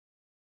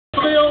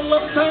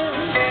left hand.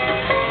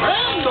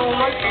 And don't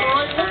right to the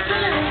right left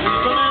hand.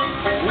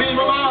 Leave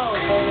them out.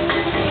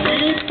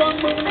 Keep on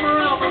moving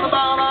around in the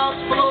bow out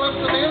for the left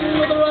and in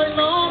with the right and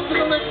on to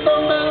the next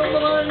one down the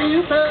line.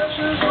 You pass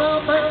yours and I'll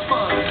pass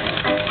mine.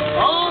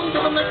 On to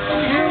the next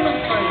one, hear me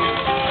sing.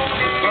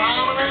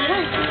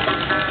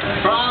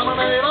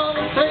 Promenade on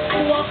and take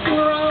a walking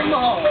around the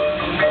hall.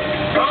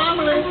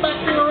 Promenade back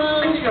and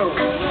around you go.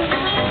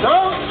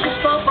 Don't you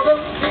stop or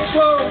don't get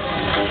slow.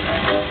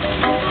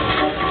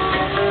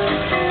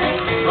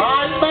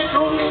 Right back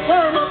home to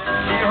square up.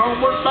 You're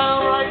homeward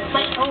bound, right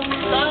back home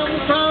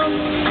downtown.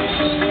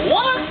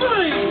 1 and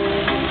 3.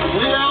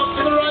 Lead out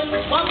to the right,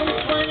 swap and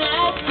swing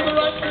out to the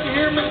right. You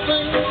hear me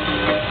sing.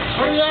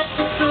 Swing out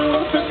to 2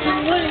 with a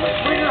pitching wing.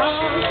 Swing your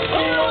high,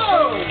 swing your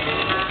low.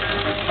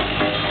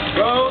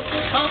 Go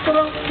top it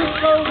up,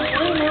 just go,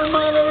 swing your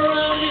mind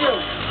around you go.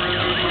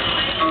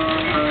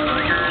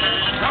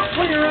 Now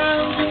swing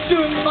around, you're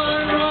doing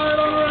fine, right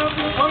on around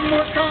just one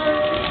more time.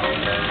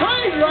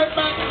 Swing right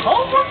back,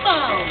 homeward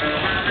bound.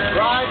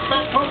 Right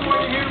back home when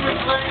you hear me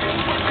sing.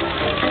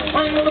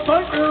 Swing with a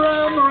partner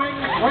around the ring.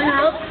 Swing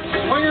her up,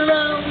 swing her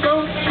down,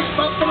 don't you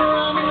stop it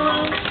around and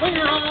around. Swing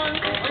her high,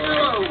 swing her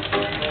low.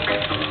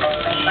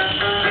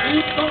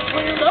 Keep on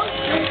swinging, don't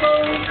you go.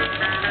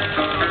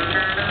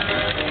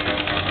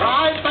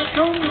 Right back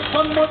home just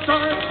one more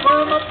time,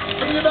 square 'em up,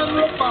 and you're done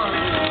real fine.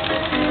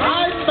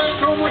 Right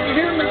back home when you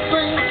hear me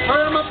sing,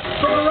 square 'em up,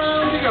 so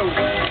around you go.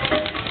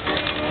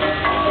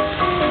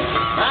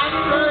 Back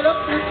right up,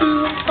 you're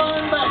doing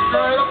fine, back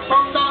right up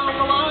on down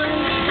the line.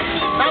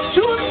 Now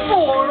 2 and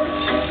 4,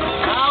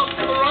 out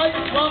to the right,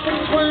 swap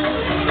and swing.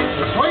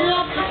 Swing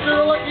out the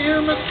girl like you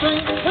hear me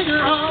sing, swing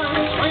her high,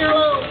 swing her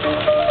low.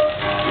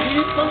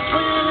 Keep on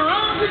swinging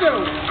around you go.